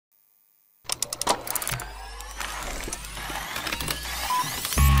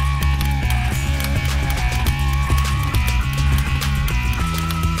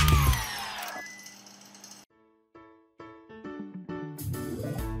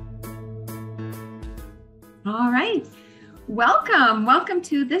All right. Welcome. Welcome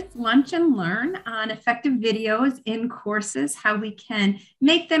to this Lunch and Learn on effective videos in courses, how we can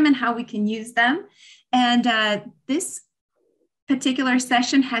make them and how we can use them. And this particular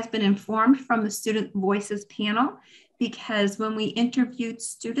session has been informed from the Student Voices panel because when we interviewed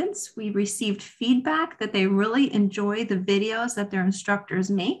students, we received feedback that they really enjoy the videos that their instructors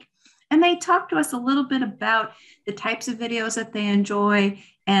make. And they talked to us a little bit about the types of videos that they enjoy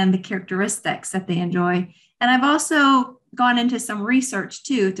and the characteristics that they enjoy. And I've also gone into some research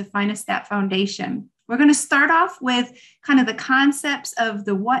too to find us that foundation. We're going to start off with kind of the concepts of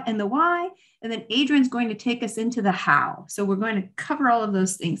the what and the why, and then Adrian's going to take us into the how. So we're going to cover all of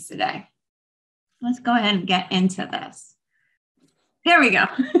those things today. Let's go ahead and get into this. There we go.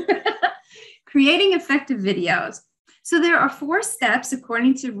 Creating effective videos. So there are 4 steps,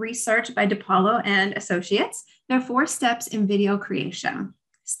 according to research by DiPaolo and Associates. There are 4 steps in video creation.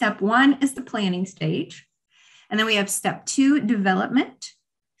 Step 1 is the planning stage. And then we have step 2, development,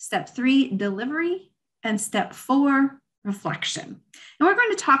 step 3, delivery, and step 4, reflection. And we're going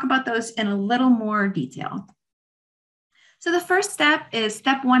to talk about those in a little more detail. So the first step is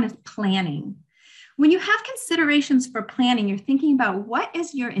step 1 is planning. When you have considerations for planning, you're thinking about what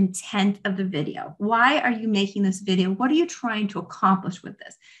is your intent of the video? Why are you making this video? What are you trying to accomplish with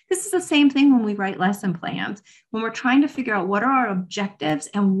this? This is the same thing when we write lesson plans, when we're trying to figure out what are our objectives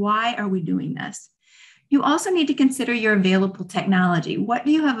and why are we doing this? You also need to consider your available technology. What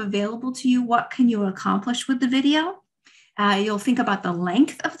do you have available to you? What can you accomplish with the video? You'll think about the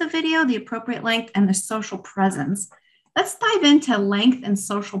length of the video, the appropriate length, and the social presence. Let's dive into length and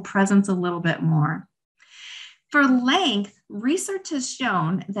social presence a little bit more. For length, research has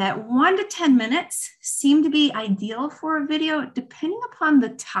shown that 1 to 10 minutes seem to be ideal for a video depending upon the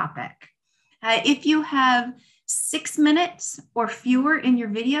topic. If you have 6 minutes or fewer in your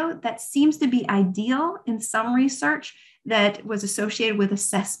video, that seems to be ideal in some research that was associated with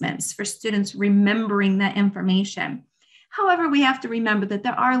assessments for students remembering that information. However, we have to remember that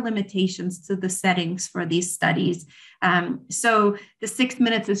there are limitations to the settings for these studies. So the 6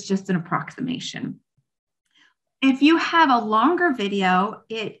 minutes is just an approximation. If you have a longer video,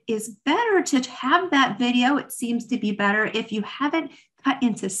 it is better to have that video. It seems to be better if you have it cut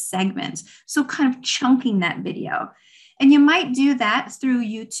into segments. So kind of chunking that video. And you might do that through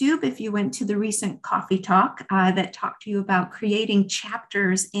YouTube if you went to the recent coffee talk that talked to you about creating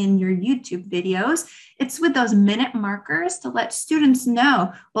chapters in your YouTube videos. It's with those minute markers to let students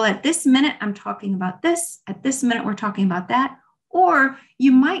know, well, at this minute, I'm talking about this. At this minute, we're talking about that. Or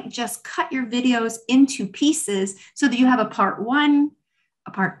you might just cut your videos into pieces so that you have a part 1,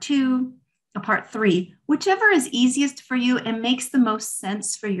 a part 2, a part 3, whichever is easiest for you and makes the most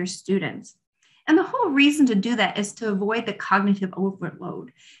sense for your students. And the whole reason to do that is to avoid the cognitive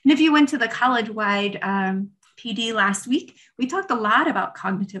overload. And if you went to the college-wide PD last week, we talked a lot about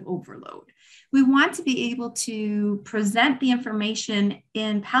cognitive overload. We want to be able to present the information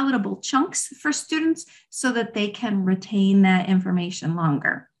in palatable chunks for students so that they can retain that information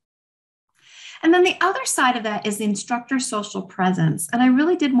longer. And then the other side of that is the instructor social presence. And I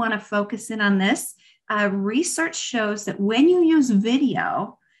really did want to focus in on this. Research shows that when you use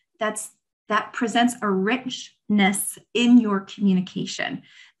video, that presents a richness in your communication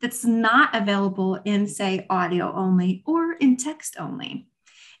that's not available in, say, audio only or in text only.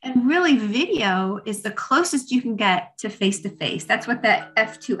 And really, video is the closest you can get to face-to-face. That's what that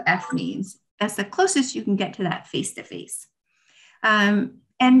F2F means. That's the closest you can get to that face-to-face.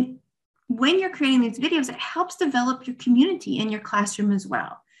 And when you're creating these videos, it helps develop your community in your classroom as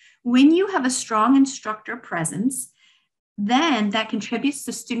well. When you have a strong instructor presence, then that contributes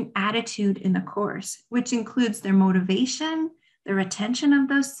to student attitude in the course, which includes their motivation, the retention of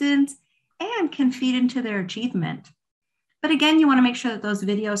those students, and can feed into their achievement. But again, you want to make sure that those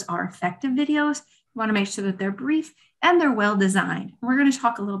videos are effective videos. You want to make sure that they're brief and they're well designed. We're going to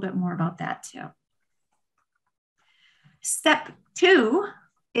talk a little bit more about that too. Step 2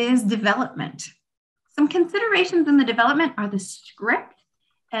 is development. Some considerations in the development are the script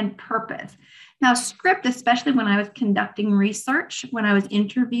and purpose. Now, script, especially when I was conducting research, when I was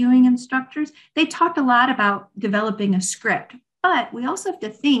interviewing instructors, they talked a lot about developing a script, but we also have to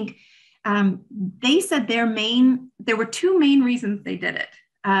think, they said there were 2 main reasons they did it.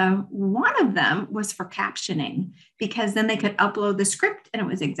 One of them was for captioning, because then they could upload the script and it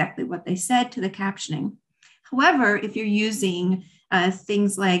was exactly what they said to the captioning. However, if you're using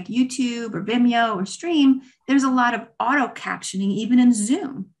things like YouTube or Vimeo or Stream, there's a lot of auto captioning, even in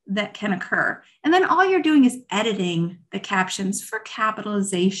Zoom, that can occur. And then all you're doing is editing the captions for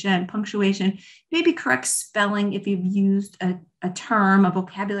capitalization, punctuation, maybe correct spelling if you've used a term, a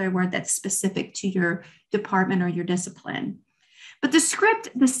vocabulary word that's specific to your department or your discipline. But the script,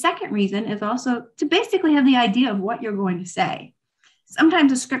 the second reason, is also to basically have the idea of what you're going to say.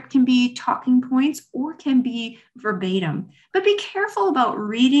 Sometimes a script can be talking points or can be verbatim, but be careful about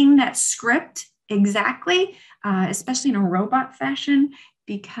reading that script exactly, especially in a robot fashion,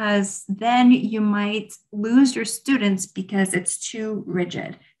 because then you might lose your students because it's too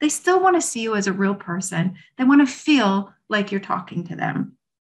rigid. They still want to see you as a real person. They want to feel like you're talking to them.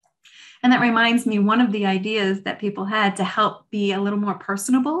 And that reminds me, one of the ideas that people had to help be a little more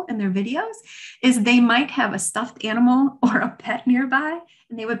personable in their videos is they might have a stuffed animal or a pet nearby,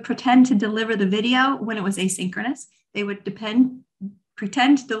 and they would pretend to deliver the video when it was asynchronous. They would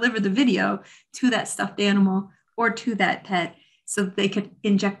pretend to deliver the video to that stuffed animal or to that pet so that they could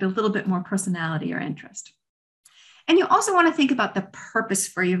inject a little bit more personality or interest. And you also want to think about the purpose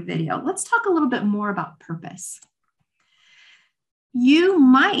for your video. Let's talk a little bit more about purpose. You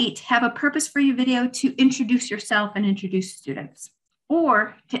might have a purpose for your video to introduce yourself and introduce students,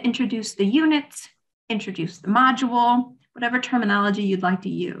 or to introduce the units, introduce the module, whatever terminology you'd like to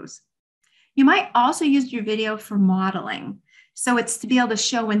use. You might also use your video for modeling. So it's to be able to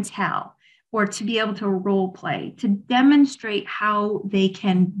show and tell, or to be able to role play, to demonstrate how they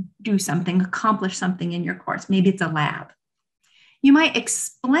can do something, accomplish something in your course. Maybe it's a lab. You might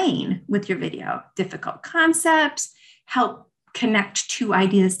explain with your video difficult concepts, help connect two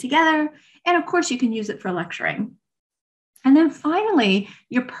ideas together, and of course you can use it for lecturing. And then finally,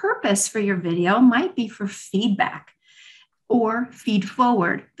 your purpose for your video might be for feedback or feed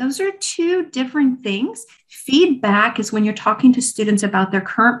forward. Those are two different things. Feedback is when you're talking to students about their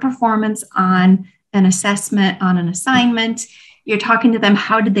current performance on an assessment, on an assignment. You're talking to them,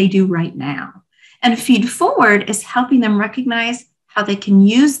 how did they do right now? And feed forward is helping them recognize how they can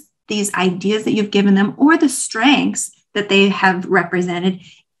use these ideas that you've given them or the strengths that they have represented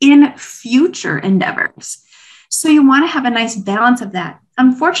in future endeavors. So you want to have a nice balance of that.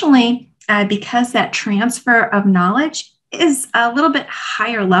 Unfortunately, because that transfer of knowledge is a little bit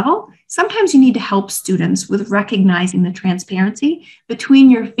higher level, sometimes you need to help students with recognizing the transparency between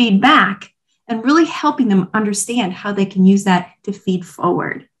your feedback and really helping them understand how they can use that to feed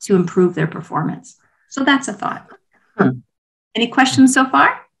forward to improve their performance. So that's a thought. Any questions so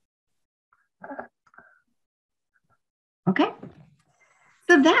far? Okay.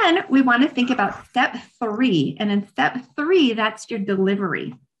 So then we want to think about step 3. And in step 3, that's your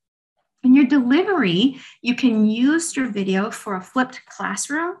delivery. In your delivery, you can use your video for a flipped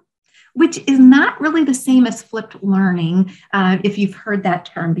classroom, which is not really the same as flipped learning, if you've heard that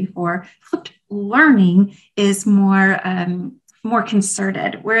term before. Flipped learning is more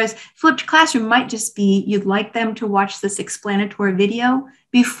concerted, whereas flipped classroom might just be you'd like them to watch this explanatory video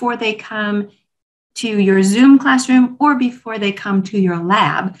before they come to your Zoom classroom or before they come to your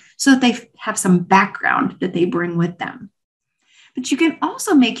lab so that they have some background that they bring with them. But you can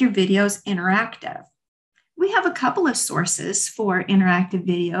also make your videos interactive. We have a couple of sources for interactive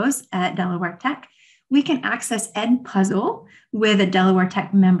videos at Delaware Tech. We can access Edpuzzle with a Delaware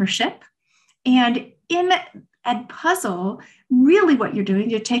Tech membership. And in Edpuzzle, really what you're doing,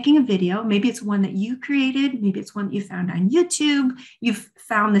 you're taking a video, maybe it's one that you created, maybe it's one that you found on YouTube, you've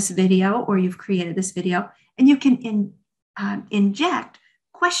found this video or you've created this video, and you can inject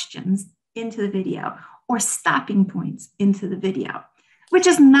questions into the video or stopping points into the video, which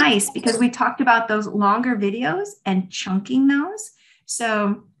is nice because we talked about those longer videos and chunking those.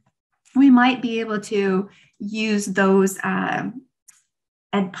 So we might be able to use those Edpuzzle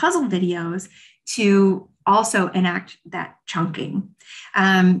videos to also enact that chunking.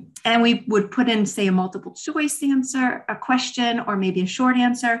 And we would put in, say, a multiple choice answer, a question, or maybe a short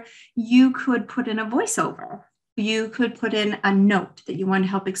answer. You could put in a voiceover. You could put in a note that you want to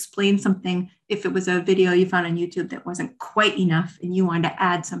help explain something if it was a video you found on YouTube that wasn't quite enough and you wanted to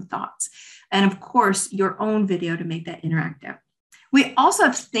add some thoughts. And of course, your own video to make that interactive. We also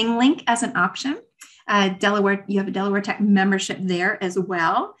have ThingLink as an option. You have a Delaware Tech membership there as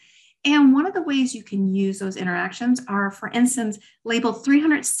well. And one of the ways you can use those interactions are, for instance, labeled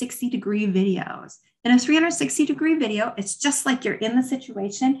 360-degree videos. In a 360-degree video, it's just like you're in the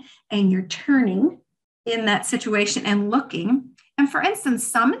situation and you're turning in that situation and looking. And for instance,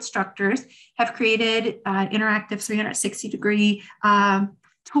 some instructors have created interactive 360-degree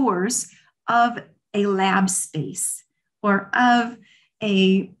tours of a lab space or of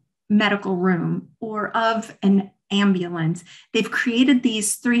a medical room or of an ambulance. They've created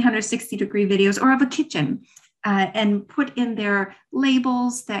these 360-degree videos or of a kitchen. and put in their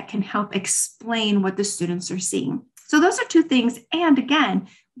labels that can help explain what the students are seeing. So those are two things. And again,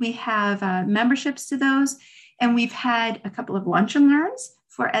 we have memberships to those. And we've had a couple of lunch and learns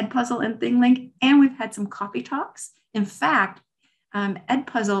for Edpuzzle and ThingLink, and we've had some coffee talks. In fact,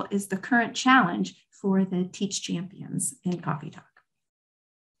 Edpuzzle is the current challenge for the Teach Champions in Coffee Talk.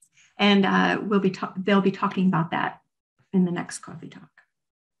 And they'll be talking about that in the next Coffee Talk.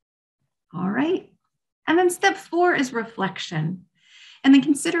 All right. And then step 4 is reflection. And the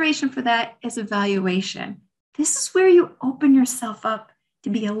consideration for that is evaluation. This is where you open yourself up to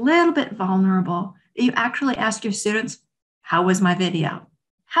be a little bit vulnerable. You actually ask your students, how was my video?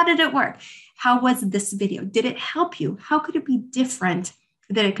 How did it work? How was this video? Did it help you? How could it be different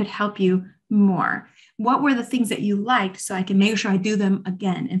that it could help you more? What were the things that you liked so I can make sure I do them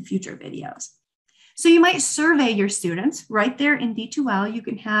again in future videos? So you might survey your students right there in D2L.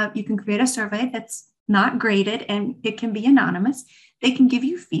 You can create a survey that's not graded and it can be anonymous. They can give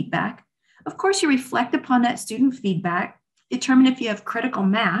you feedback. Of course, you reflect upon that student feedback, determine if you have critical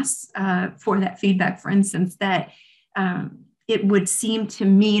mass for that feedback, for instance, that it would seem to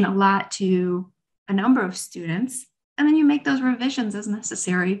mean a lot to a number of students, and then you make those revisions as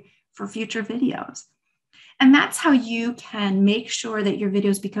necessary for future videos. And that's how you can make sure that your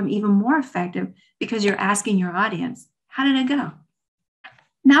videos become even more effective, because you're asking your audience, how did it go?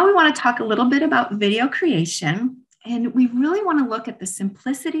 Now we want to talk a little bit about video creation, and we really want to look at the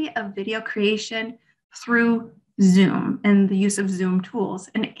simplicity of video creation through Zoom and the use of Zoom tools.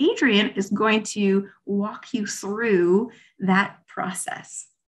 And Adrian is going to walk you through that process.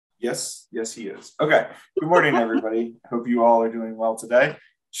 Yes, he is. Okay. Good morning, everybody. Hope you all are doing well today.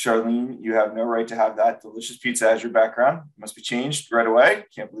 Charlene, you have no right to have that delicious pizza as your background. It must be changed right away.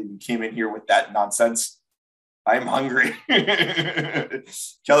 Can't believe you came in here with that nonsense. I'm hungry.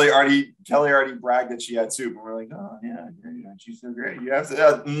 Kelly already bragged that she had soup, and we're like, oh yeah, she's so great. You have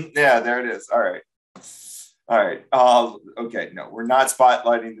to, yeah, there it is. All right. Okay, no, we're not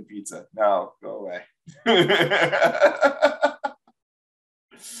spotlighting the pizza. No, go away.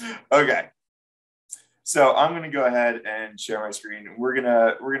 Okay. So I'm going to go ahead and share my screen. We're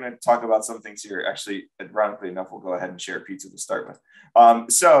gonna talk about some things here. Actually, ironically enough, we'll go ahead and share pizza to start with.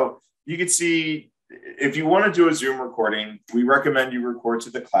 So you can see, if you want to do a Zoom recording, we recommend you record to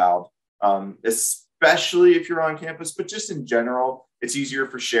the cloud, especially if you're on campus. But just in general, it's easier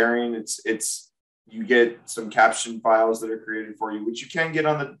for sharing. You get some caption files that are created for you, which you can get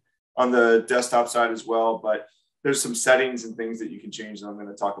on the desktop side as well. But there's some settings and things that you can change that I'm going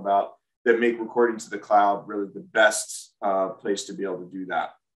to talk about that make recording to the cloud really the best place to be able to do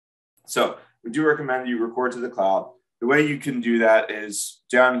that. So we do recommend you record to the cloud. The way you can do that is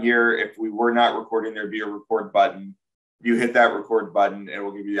down here. If we were not recording, there'd be a record button. You hit that record button, it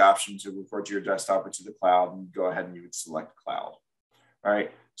will give you the option to record to your desktop or to the cloud, and go ahead and you would select cloud. All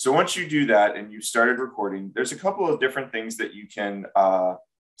right. So once you do that and you've started recording, there's a couple of different things that you can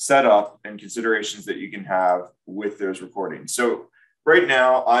set up and considerations that you can have with those recordings. So right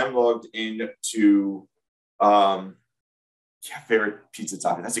now I'm logged into favorite pizza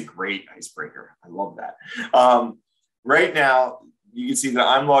topping. That's a great icebreaker. I love that. Right now you can see that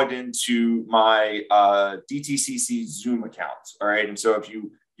I'm logged into my DTCC Zoom account. All right. And so if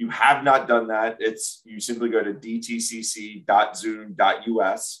you have not done that, you simply go to dtcc.zoom.us,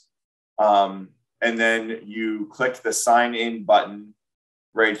 and then you click the sign in button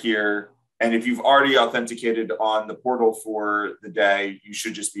right here. And if you've already authenticated on the portal for the day, you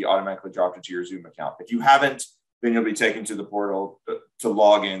should just be automatically dropped into your Zoom account. If you haven't, then you'll be taken to the portal to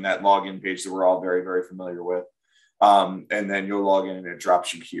log in, that login page that we're all very, very familiar with. And then you'll log in and it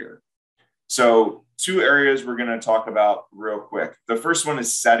drops you here. So 2 areas we're going to talk about real quick. The first one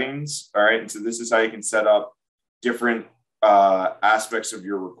is settings. All right. And so this is how you can set up different aspects of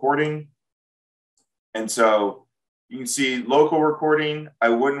your recording. And so you can see local recording. I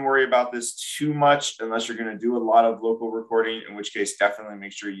wouldn't worry about this too much unless you're going to do a lot of local recording, in which case definitely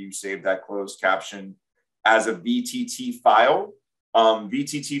make sure you save that closed caption as a VTT file.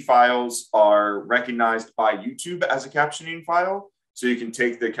 VTT files are recognized by YouTube as a captioning file. So you can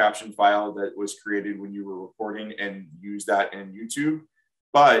take the caption file that was created when you were recording and use that in YouTube.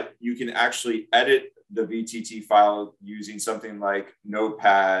 But you can actually edit the VTT file using something like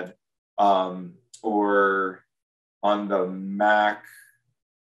Notepad, or on the Mac,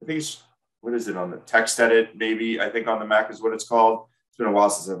 I think what is it, on the text edit, maybe, I think on the Mac is what it's called. It's been a while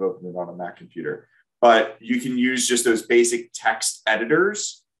since I've opened it on a Mac computer. But you can use just those basic text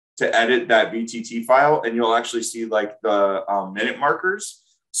editors to edit that VTT file, and you'll actually see like the minute markers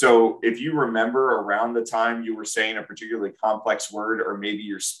So if you remember around the time you were saying a particularly complex word, or maybe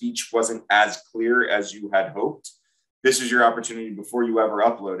your speech wasn't as clear as you had hoped, this is your opportunity before you ever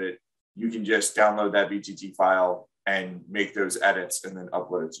upload it. You can just download that BTT file and make those edits and then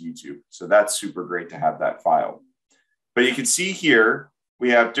upload it to YouTube. So that's super great to have that file. But you can see here, we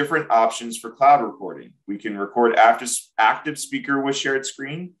have different options for cloud recording. We can record active speaker with shared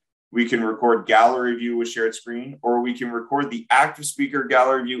screen. We can record gallery view with shared screen, or we can record the active speaker,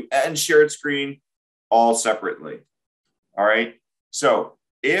 gallery view, and shared screen all separately. All right. So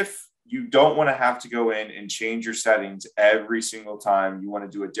if you don't want to have to go in and change your settings every single time you want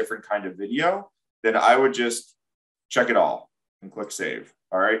to do a different kind of video, then I would just check it all and click save.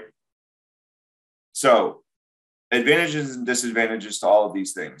 All right. So advantages and disadvantages to all of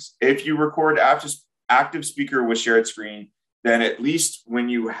these things. If you record active speaker with shared screen, then at least when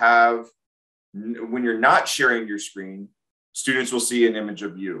you're not sharing your screen, students will see an image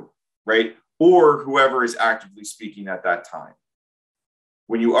of you, right? Or whoever is actively speaking at that time.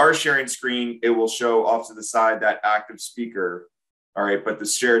 When you are sharing screen, it will show off to the side that active speaker, all right, but the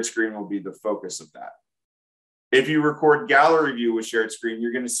shared screen will be the focus of that. If you record gallery view with shared screen,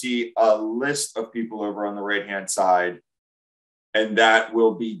 you're going to see a list of people over on the right-hand side, and that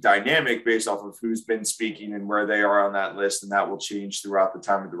will be dynamic based off of who's been speaking and where they are on that list, and that will change throughout the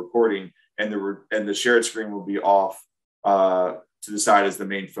time of the recording, and the shared screen will be off to the side as the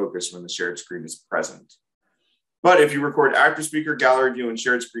main focus when the shared screen is present. But if you record active speaker, gallery view, and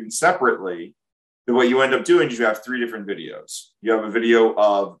shared screen separately, then what you end up doing is you have 3 different videos. You have a video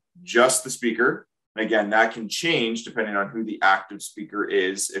of just the speaker. And again, that can change depending on who the active speaker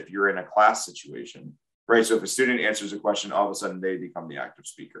is if you're in a class situation, right? So if a student answers a question, all of a sudden they become the active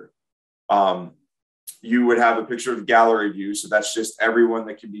speaker. You would have a picture of the gallery view. So that's just everyone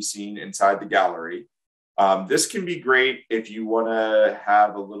that can be seen inside the gallery. This can be great if you want to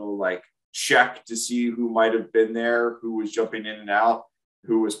have a little like check to see who might have been there, who was jumping in and out,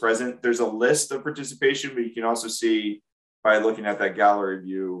 who was present. There's a list of participation, but you can also see by looking at that gallery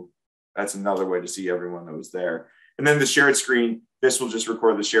view, that's another way to see everyone that was there. And then the shared screen, this will just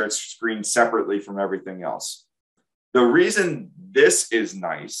record the shared screen separately from everything else. The reason this is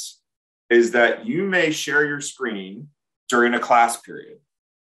nice is that you may share your screen during a class period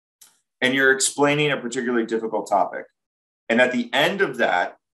and you're explaining a particularly difficult topic. And at the end of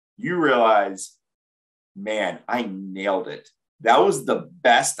that, you realize, man, I nailed it. That was the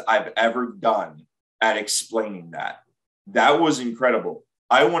best I've ever done at explaining that. That was incredible.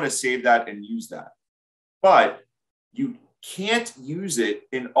 I want to save that and use that. But you can't use it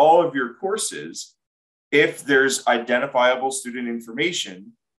in all of your courses if there's identifiable student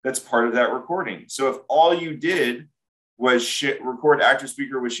information that's part of that recording. So if all you did was record active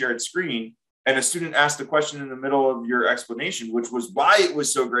speaker with shared screen, and a student asked a question in the middle of your explanation, which was why it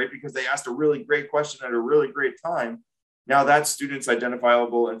was so great, because they asked a really great question at a really great time. Now that student's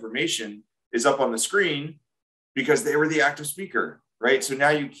identifiable information is up on the screen because they were the active speaker, right? So now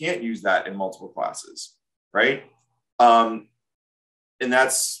you can't use that in multiple classes, right? And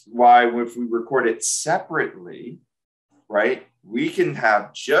that's why if we record it separately, right, we can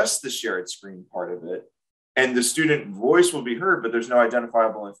have just the shared screen part of it, and the student voice will be heard, but there's no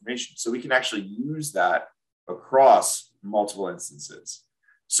identifiable information. So we can actually use that across multiple instances.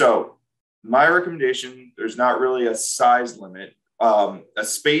 So my recommendation, there's not really a size limit, a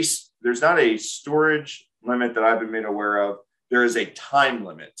space, there's not a storage limit that I've been made aware of. There is a time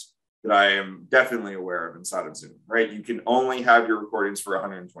limit that I am definitely aware of inside of Zoom, right? You can only have your recordings for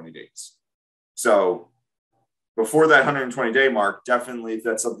 120 days. So before that 120-day mark, definitely if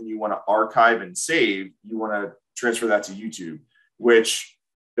that's something you want to archive and save, you want to transfer that to YouTube, which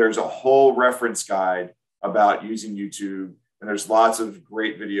there's a whole reference guide about using YouTube. And there's lots of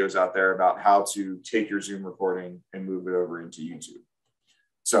great videos out there about how to take your Zoom recording and move it over into YouTube.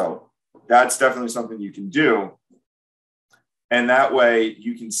 So that's definitely something you can do. And that way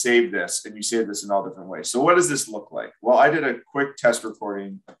you can save this, and you save this in all different ways. So what does this look like? Well, I did a quick test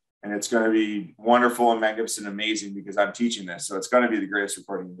recording, and it's going to be wonderful and magnificent, amazing, because I'm teaching this. So it's going to be the greatest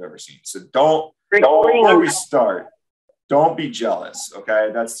recording you've ever seen. So before we start, don't be jealous.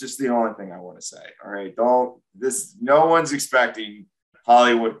 Okay. That's just the only thing I want to say. All right. No one's expecting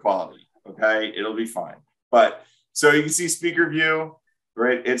Hollywood quality. Okay. It'll be fine. But so you can see speaker view,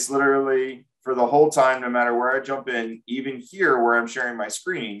 right? It's literally for the whole time, no matter where I jump in, even here where I'm sharing my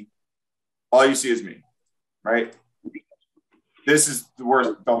screen, all you see is me, right? This is the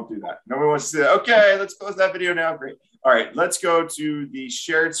worst. Don't do that. Nobody wants to see that. Okay, let's close that video now. Great. All right, let's go to the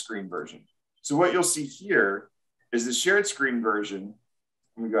shared screen version. So what you'll see here is the shared screen version.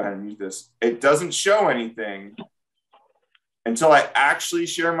 Let me go ahead and mute this. It doesn't show anything until I actually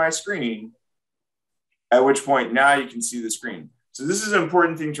share my screen, at which point now you can see the screen. So this is an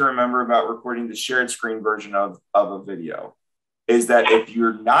important thing to remember about recording the shared screen version of a video, is that if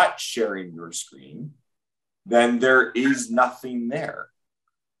you're not sharing your screen, then there is nothing there.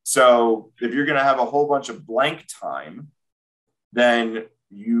 So if you're going to have a whole bunch of blank time, then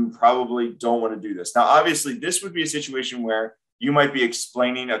you probably don't want to do this. Now, obviously, this would be a situation where you might be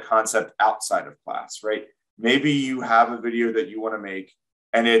explaining a concept outside of class, right? Maybe you have a video that you want to make,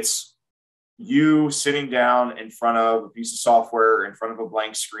 and it's you sitting down in front of a piece of software, in front of a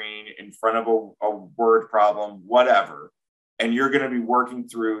blank screen, in front of a word problem, whatever. And you're going to be working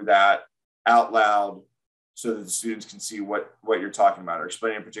through that out loud so that the students can see what you're talking about or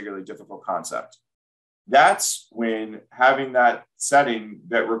explaining a particularly difficult concept. That's when having that setting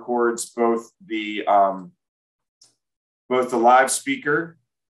that records both the live speaker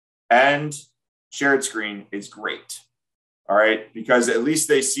and shared screen is great. All right, because at least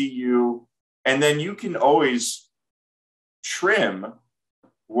they see you, and then you can always trim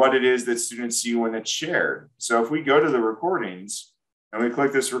what it is that students see when it's shared. So if we go to the recordings and we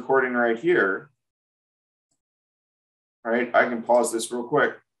click this recording right here, right, I can pause this real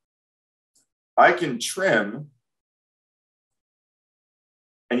quick. I can trim,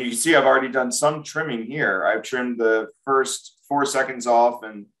 and you can see I've already done some trimming here. I've trimmed the first 4 seconds off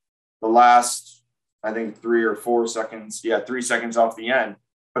and the last, I think 3 or 4 seconds. Yeah, 3 seconds off the end.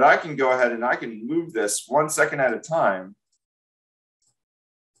 But I can go ahead and I can move this 1 second at a time.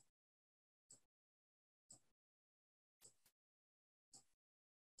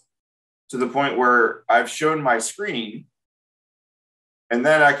 To the point where I've shown my screen, and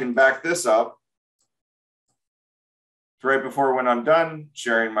then I can back this up to right before when I'm done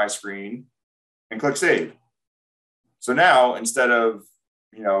sharing my screen and click save. So now instead of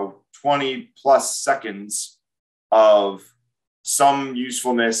 20 plus seconds of some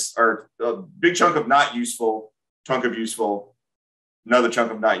usefulness or a big chunk of not useful, chunk of useful, another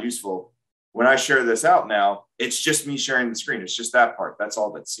chunk of not useful, when I share this out now, it's just me sharing the screen. It's just that part. That's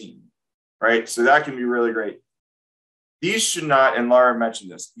all that's seen, right? So that can be really great. These should not, and Laura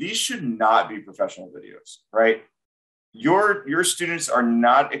mentioned this, these should not be professional videos, right? Your students are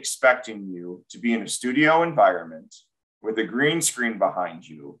not expecting you to be in a studio environment with a green screen behind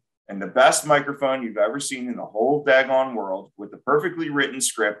you and the best microphone you've ever seen in the whole daggone world with the perfectly written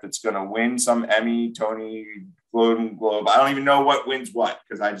script that's going to win some Emmy, Tony, Golden Globe. I don't even know what wins what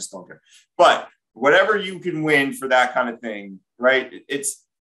because I just don't care. But whatever you can win for that kind of thing, right? It's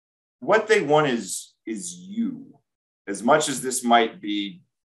what they want is you. As much as this might be,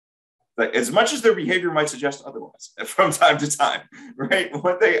 like, as much as their behavior might suggest otherwise from time to time, right?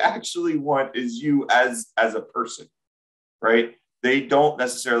 What they actually want is you as a person, right? They don't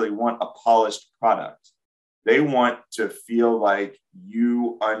necessarily want a polished product. They want to feel like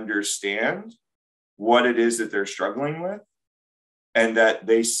you understand what it is that they're struggling with and that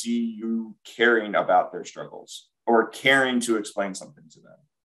they see you caring about their struggles or caring to explain something to them.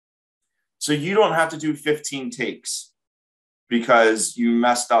 So you don't have to do 15 takes because you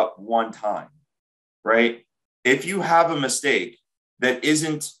messed up one time, right? If you have a mistake that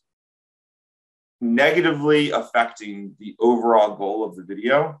isn't negatively affecting the overall goal of the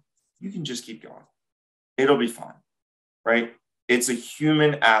video, you can just keep going. It'll be fine, right? It's a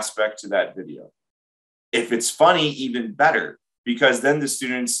human aspect to that video. If it's funny, even better, because then the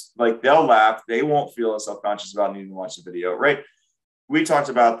students, like, they'll laugh. They won't feel self-conscious about needing to watch the video, right? We talked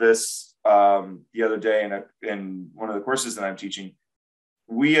about this the other day in one of the courses that I'm teaching.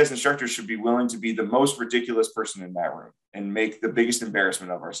 We as instructors should be willing to be the most ridiculous person in that room and make the biggest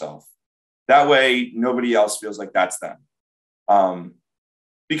embarrassment of ourselves. That way, nobody else feels like that's them,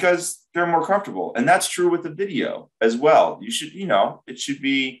 because they're more comfortable. And that's true with the video as well. You should, it should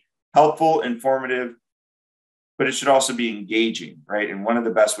be helpful, informative, but it should also be engaging, right? And one of the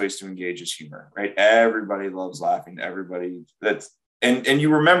best ways to engage is humor, right? Everybody loves laughing. Everybody and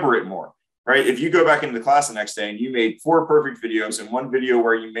you remember it more, right? If you go back into the class the next day and you made 4 perfect videos and one video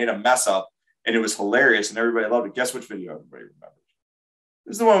where you made a mess up and it was hilarious and everybody loved it, guess which video everybody remembers? It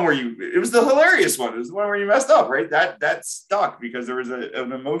was the one where it was the hilarious one. It was the one where you messed up, right? That stuck because there was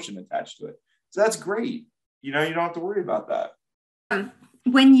an emotion attached to it. So that's great. You don't have to worry about that.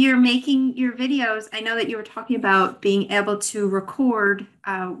 When you're making your videos, I know that you were talking about being able to record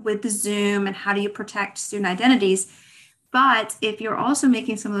with the Zoom and how do you protect student identities. But if you're also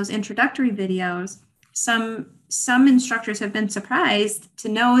making some of those introductory videos, some instructors have been surprised to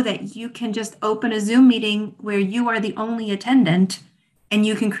know that you can just open a Zoom meeting where you are the only attendant and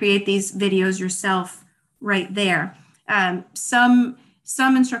you can create these videos yourself right there. Some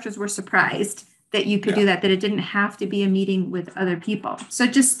instructors were surprised that you could do that it didn't have to be a meeting with other people. So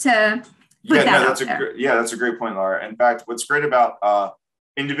just to put that out there. That's a great point, Laura. In fact, what's great about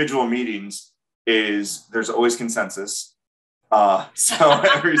individual meetings is there's always consensus. So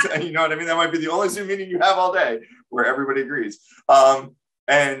you know what I mean? That might be the only Zoom meeting you have all day where everybody agrees.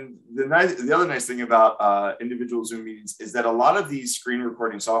 And the other nice thing about individual Zoom meetings is that a lot of these screen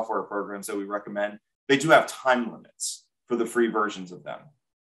recording software programs that we recommend, they do have time limits for the free versions of them.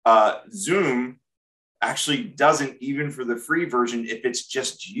 Zoom actually doesn't, even for the free version, if it's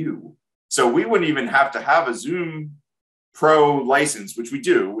just you. So we wouldn't even have to have a Zoom Pro license, which we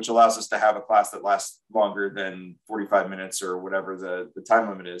do, which allows us to have a class that lasts longer than 45 minutes or whatever the time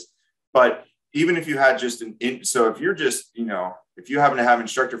limit is. But even if you had just so if you're just, if you happen to have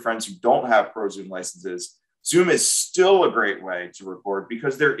instructor friends who don't have Pro Zoom licenses, Zoom is still a great way to record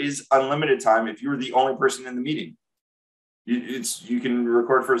because there is unlimited time if you're the only person in the meeting. You can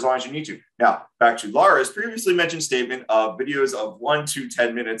record for as long as you need to. Now, back to Laura's previously mentioned statement of videos of 1 to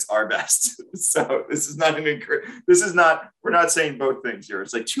 10 minutes are best. So we're not saying both things here.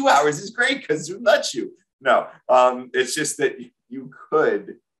 It's like 2 hours is great because Zoom lets you. No, it's just that you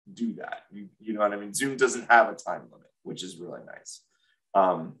could do that. You know what I mean? Zoom doesn't have a time limit, which is really nice.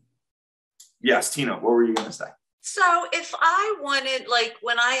 Yes, Tina, what were you going to say? So if I wanted, like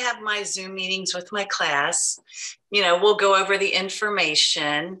when I have my Zoom meetings with my class, we'll go over the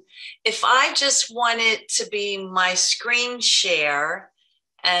information. If I just wanted to be my screen share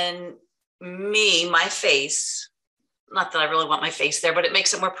and my face, not that I really want my face there, but it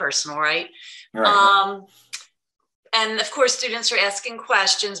makes it more personal, right? And of course, students are asking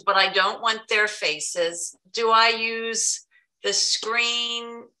questions, but I don't want their faces. Do I use the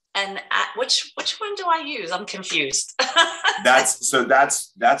screen? And which one do I use? I'm confused.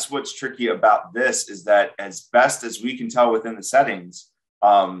 That's what's tricky about this is that as best as we can tell within the settings,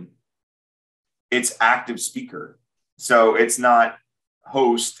 it's active speaker. So it's not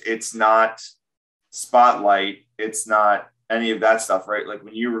host, it's not spotlight, it's not any of that stuff, right? Like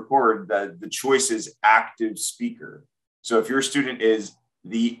when you record, the choice is active speaker. So if your student is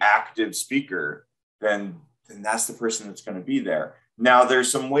the active speaker, then that's the person that's going to be there. Now, there's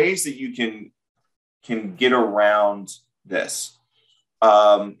some ways that you can get around this.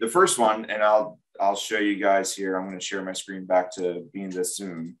 The first one, and I'll show you guys here. I'm going to share my screen back to being this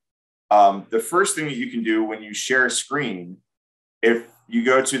Zoom. The first thing that you can do when you share a screen, if you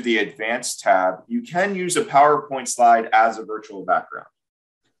go to the Advanced tab, you can use a PowerPoint slide as a virtual background,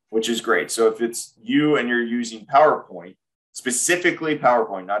 which is great. So if it's you and you're using PowerPoint, specifically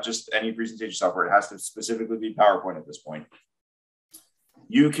PowerPoint, not just any presentation software, it has to specifically be PowerPoint at this point.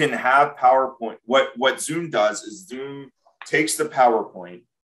 You can have PowerPoint. What Zoom does is Zoom takes the PowerPoint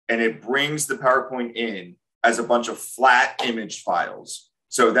and it brings the PowerPoint in as a bunch of flat image files.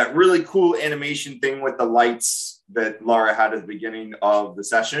 So that really cool animation thing with the lights that Laura had at the beginning of the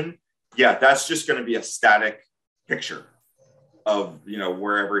session, yeah, that's just going to be a static picture of,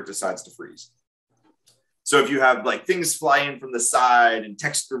 wherever it decides to freeze. So if you have like things fly in from the side and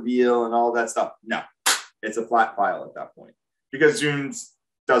text reveal and all that stuff, no, it's a flat file at that point because Zoom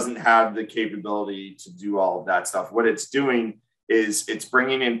doesn't have the capability to do all of that stuff. What it's doing is it's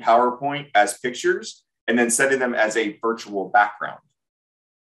bringing in PowerPoint as pictures and then setting them as a virtual background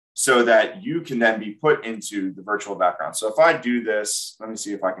so that you can then be put into the virtual background. So if I do this, let me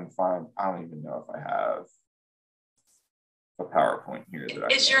see if I can find, I don't even know if I have a PowerPoint here.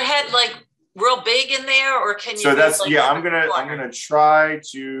 Is your head like real big in there or can you? So that's, I'm gonna try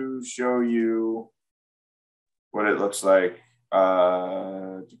to show you what it looks like.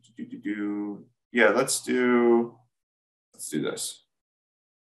 Yeah, let's do this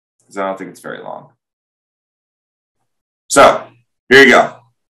because I don't think it's very long. So here you go.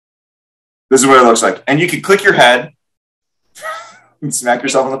 This is what it looks like, and you can click your head and smack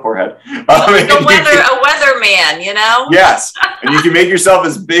yourself on the forehead. A weatherman, Yes, and you can make yourself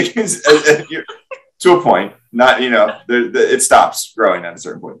as big as to a point. Not, it stops growing at a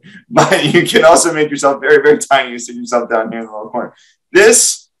certain point. But you can also make yourself very, very tiny and stick yourself down here in the little corner.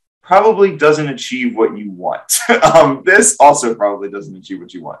 This probably doesn't achieve what you want. This also probably doesn't achieve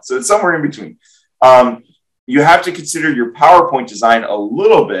what you want. So it's somewhere in between. You have to consider your PowerPoint design a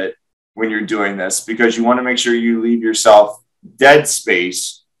little bit when you're doing this because you want to make sure you leave yourself dead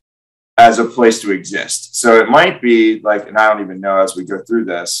space as a place to exist. So it might be like, and I don't even know as we go through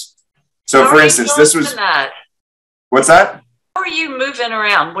this. So for instance, this was, what's that? How are you moving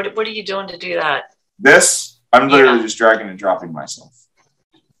around? What are you doing to do that? This, I'm literally just dragging and dropping myself.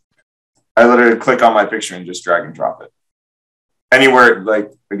 I literally click on my picture and just drag and drop it. Anywhere,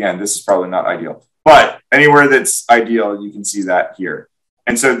 like, again, this is probably not ideal, but anywhere that's ideal, you can see that here.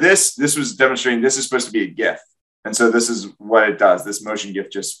 And so this was demonstrating this is supposed to be a GIF. And so this is what it does. This motion GIF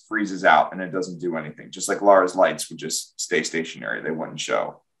just freezes out and it doesn't do anything. Just like Laura's lights would just stay stationary. They wouldn't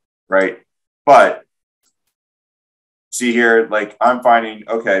show, right? But see here, like I'm finding,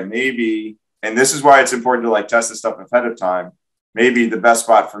 okay, maybe, and this is why it's important to like test this stuff ahead of time. Maybe the best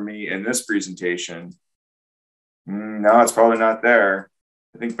spot for me in this presentation, no, it's probably not there.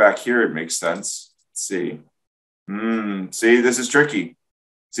 I think back here it makes sense. Let's see. See, this is tricky.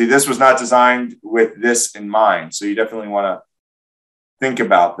 See, this was not designed with this in mind. So you definitely want to think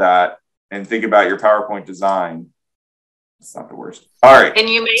about that and think about your PowerPoint design. It's not the worst. All right. Can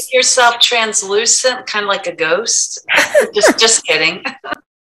you make yourself translucent, kind of like a ghost? just kidding.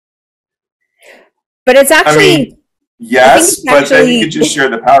 But it's actually... I mean, yes, but then you could just share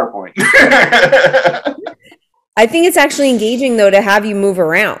the PowerPoint. I think it's actually engaging, though, to have you move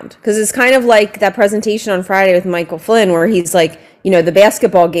around. Because it's kind of like that presentation on Friday with Michael Flynn where he's like, the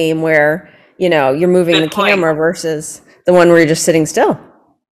basketball game where, you're moving the camera versus the one where you're just sitting still.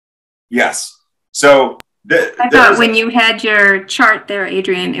 Yes. So I thought when you had your chart there,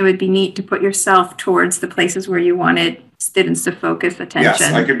 Adrian, it would be neat to put yourself towards the places where you wanted students to focus attention.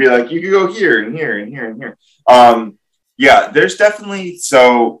 Yes, I could be like, you could go here and here and here and here. Yeah, there's definitely,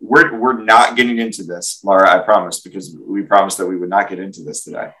 so we're not getting into this, Laura, I promise, because we promised that we would not get into this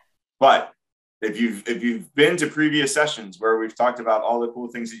today. But if you've been to previous sessions where we've talked about all the cool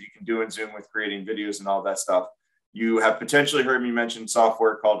things that you can do in Zoom with creating videos and all that stuff, you have potentially heard me mention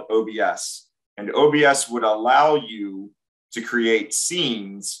software called OBS. And OBS would allow you to create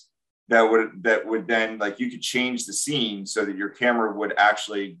scenes that would then, like, you could change the scene so that your camera would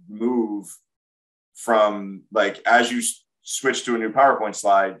actually move from, like, as you switch to a new PowerPoint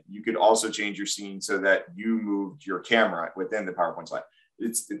slide, you could also change your scene so that you moved your camera within the PowerPoint slide.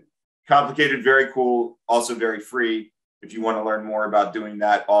 It's complicated, very cool, also very free. If you want to learn more about doing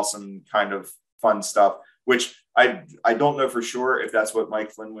that awesome kind of fun stuff, which I don't know for sure if that's what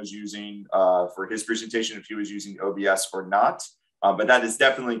Mike Flynn was using for his presentation, if he was using OBS or not. But that is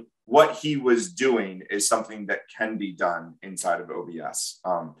definitely what he was doing, is something that can be done inside of OBS.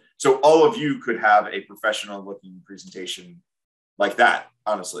 So all of you could have a professional looking presentation like that,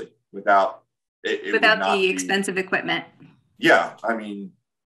 honestly, without the expensive equipment. Yeah, I mean,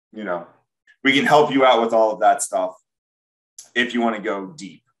 we can help you out with all of that stuff if you want to go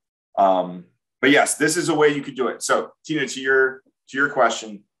deep. But yes, this is a way you could do it. So Tina, to your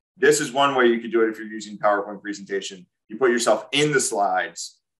question, this is one way you could do it if you're using PowerPoint presentation. You put yourself in the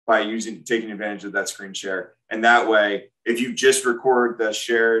slides by taking advantage of that screen share. And that way, if you just record the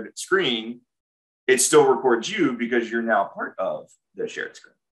shared screen, it still records you because you're now part of the shared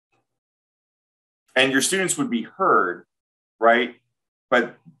screen. And your students would be heard, right?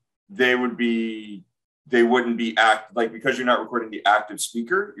 But they wouldn't be because you're not recording the active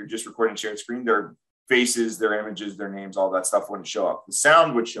speaker, you're just recording shared screen. Their faces, their images, their names, all that stuff wouldn't show up. The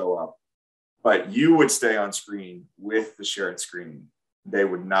sound would show up, but you would stay on screen with the shared screen. They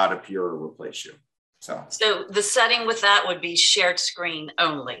would not appear or replace you. So the setting with that would be shared screen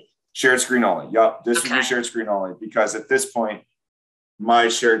only. Shared screen only. Yep. This would be shared screen only, because at this point, my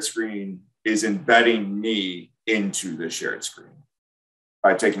shared screen is embedding me into the shared screen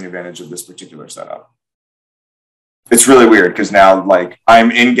by taking advantage of this particular setup. It's really weird because now, like,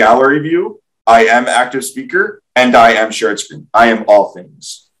 I'm in gallery view, I am active speaker, and I am shared screen. I am all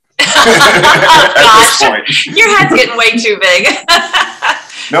things. Gosh, your head's getting way too big.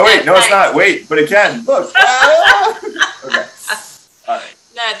 No, wait, no, it's not. Wait, but it can. Look. Okay. All right.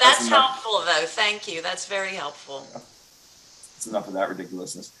 No, that's helpful, though. Thank you. That's very helpful. It's enough of that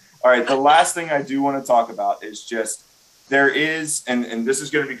ridiculousness. All right. The last thing I do want to talk about is just there is, and this is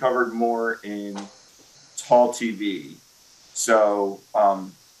going to be covered more in Tall TV. So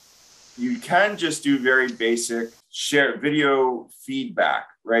you can just do very basic share video feedback,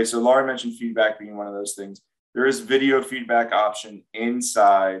 right? So Laura mentioned feedback being one of those things. There is video feedback option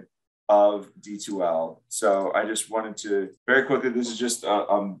inside of D2L. So I just wanted to very quickly, this is just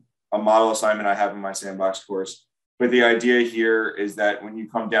a model assignment I have in my sandbox course. But the idea here is that when you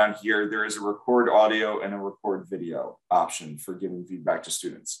come down here, there is a record audio and a record video option for giving feedback to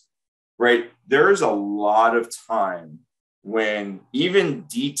students, right? There is a lot of time when even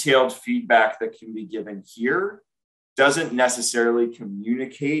detailed feedback that can be given here doesn't necessarily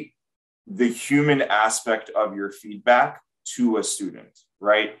communicate the human aspect of your feedback to a student,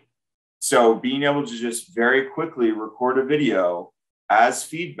 right? So being able to just very quickly record a video as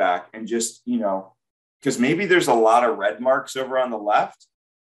feedback and just, because maybe there's a lot of red marks over on the left,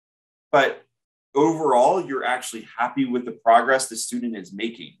 but overall, you're actually happy with the progress the student is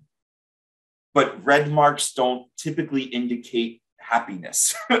making. But red marks don't typically indicate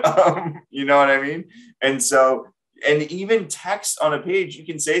happiness. You know what I mean? And so, and even text on a page, you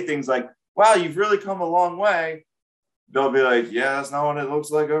can say things like, wow, you've really come a long way. They'll be like, yeah, that's not what it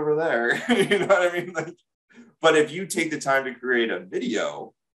looks like over there. You know what I mean? Like, but if you take the time to create a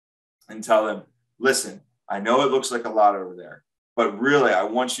video and tell them, listen, I know it looks like a lot over there, but really, I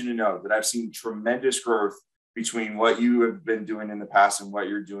want you to know that I've seen tremendous growth between what you have been doing in the past and what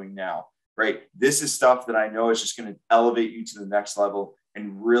you're doing now, right? This is stuff that I know is just going to elevate you to the next level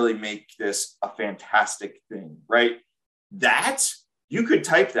and really make this a fantastic thing, right? That, you could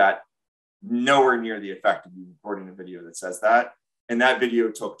type that, nowhere near the effect of you recording a video that says that. And that video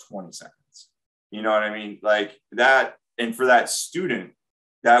took 20 seconds. You know what I mean? Like that, and for that student,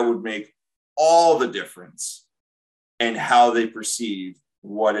 that would make all the difference in how they perceive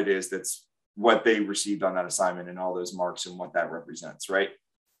what it is that's what they received on that assignment and all those marks and what that represents, right?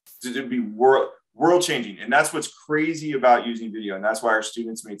 It'd be world changing. And that's what's crazy about using video. And that's why our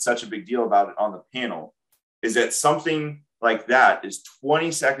students made such a big deal about it on the panel, is that something like that is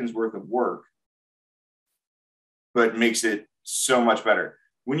 20 seconds worth of work, but makes it so much better.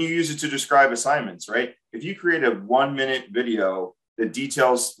 When you use it to describe assignments, right? If you create a 1-minute video that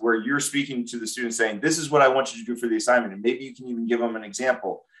details where you're speaking to the student saying, this is what I want you to do for the assignment. And maybe you can even give them an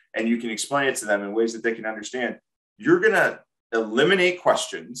example and you can explain it to them in ways that they can understand. You're going to eliminate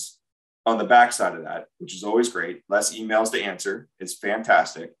questions on the backside of that, which is always great. Less emails to answer is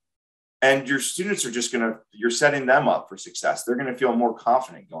fantastic. And your students are just going to, you're setting them up for success. They're going to feel more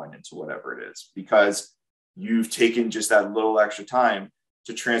confident going into whatever it is because you've taken just that little extra time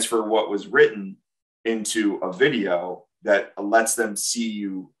to transfer what was written into a video that lets them see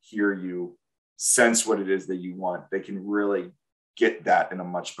you, hear you, sense what it is that you want. They can really get that in a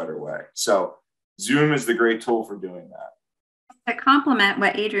much better way. So Zoom is the great tool for doing that. To complement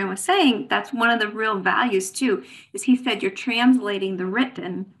what Adrian was saying, that's one of the real values too, is he said you're translating the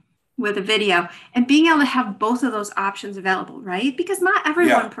written with a video and being able to have both of those options available, right? Because not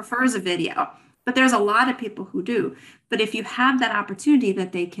everyone prefers a video, but there's a lot of people who do. But if you have that opportunity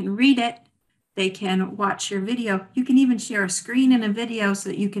that they can read it, they can watch your video, you can even share a screen in a video so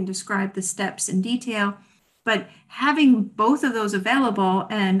that you can describe the steps in detail. But having both of those available,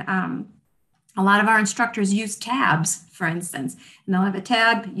 and a lot of our instructors use tabs, for instance, and they'll have a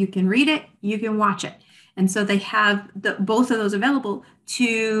tab, you can read it, you can watch it. And so they have both of those available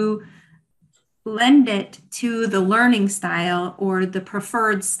to lend it to the learning style or the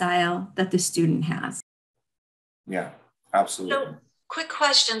preferred style that the student has. Yeah, absolutely. So, quick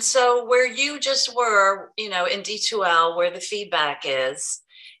question. So where you just were, in D2L, where the feedback is,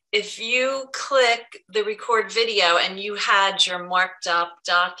 if you click the record video and you had your marked up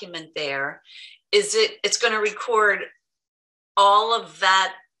document there, it's going to record all of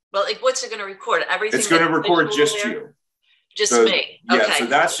that? Well, like, what's it going to record? Everything? It's going to record just there? you. Just so, me. Yeah, okay. so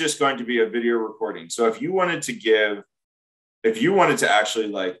that's just going to be a video recording. So if you wanted to actually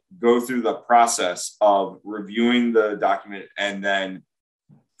like go through the process of reviewing the document and then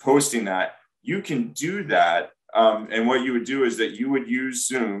posting that, you can do that. And what you would do is that you would use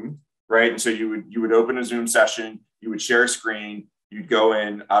Zoom, right? And so you would open a Zoom session, you would share a screen, you'd go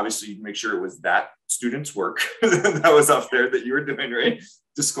in, obviously you'd make sure it was that student's work that was up there that you were doing, right?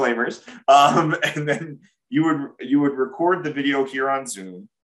 Disclaimers. And then you would record the video here on Zoom,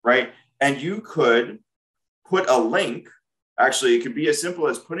 right? And you could put a link. Actually, it could be as simple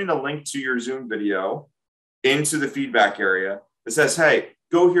as putting a link to your Zoom video into the feedback area that says, hey,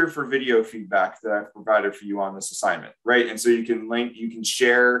 go here for video feedback that I've provided for you on this assignment, right? And so you can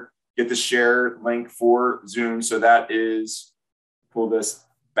share, get the share link for Zoom. So that is, pull this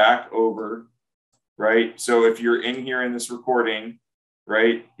back over, right? So if you're in here in this recording,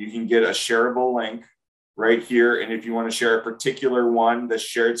 right, you can get a shareable link right here. And if you want to share a particular one, the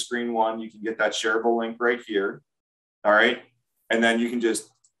shared screen one, you can get that shareable link right here. All right. And then you can just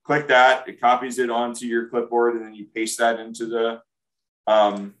click that, it copies it onto your clipboard, and then you paste that into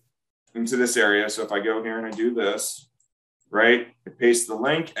this area. So if I go here and I do this, right, it pastes the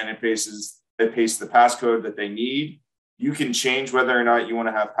link and it pastes the passcode that they need. You can change whether or not you want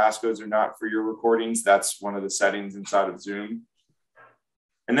to have passcodes or not for your recordings. That's one of the settings inside of Zoom.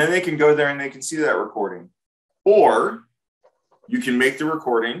 And then they can go there and they can see that recording. Or you can make the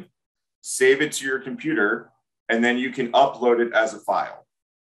recording, save it to your computer, and then you can upload it as a file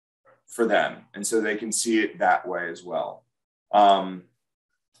for them. And so they can see it that way as well. The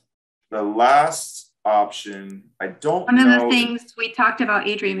last option, I don't know. One of the things we talked about,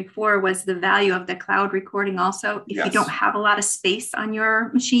 Adrian, before was the value of the cloud recording also. If you don't have a lot of space on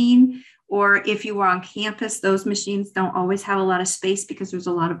your machine, Or if you were on campus, those machines don't always have a lot of space because there's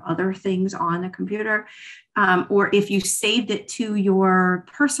a lot of other things on the computer. Or if you saved it to your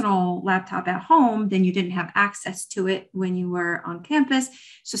personal laptop at home, then you didn't have access to it when you were on campus.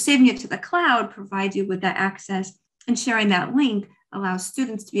 So saving it to the cloud provides you with that access, and sharing that link allows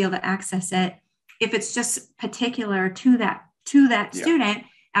students to be able to access it. If it's just particular to that student,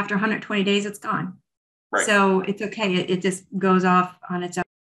 after 120 days, it's gone. Right. So it's okay. It just goes off on its own.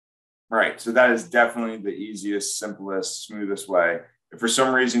 Right. So that is definitely the easiest, simplest, smoothest way. If for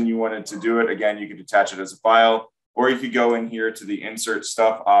some reason you wanted to do it, again, you could attach it as a file, or you could go in here to the insert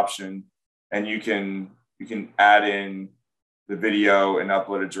stuff option, and you can add in the video and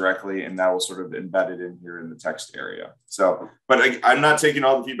upload it directly, and that will sort of embed it in here in the text area. So, but I'm not taking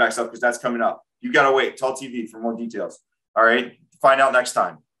all the feedback stuff because that's coming up. You got to wait, Tall TV, for more details. All right. Find out next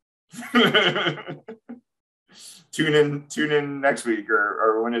time. Tune in next week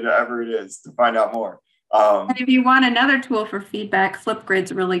or whenever it is to find out more. And if you want another tool for feedback,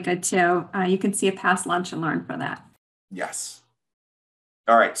 Flipgrid's really good too. You can see a past lunch and learn for that. Yes.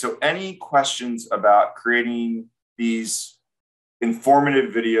 All right. So any questions about creating these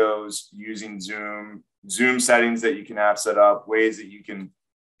informative videos using Zoom settings that you can have set up, ways that you can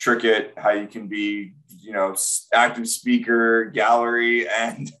trick it, how you can be, active speaker, gallery,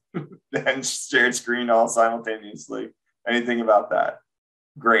 and then shared screen all simultaneously? Anything about that?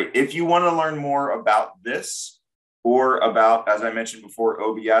 Great. If you want to learn more about this, or about, as I mentioned before,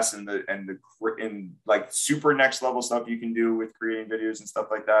 OBS and like super next level stuff you can do with creating videos and stuff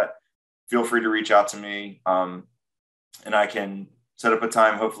like that, feel free to reach out to me, and I can set up a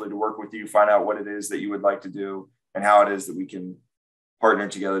time, hopefully, to work with you, find out what it is that you would like to do and how it is that we can partner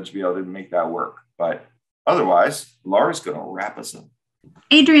together to be able to make that work. But otherwise, Laura's going to wrap us up.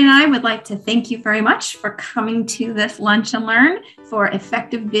 Adrian and I would like to thank you very much for coming to this Lunch and Learn for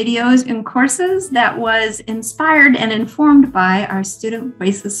effective videos and courses that was inspired and informed by our Student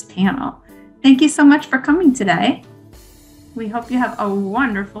Voices panel. Thank you so much for coming today. We hope you have a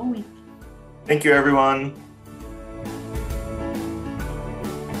wonderful week. Thank you, everyone.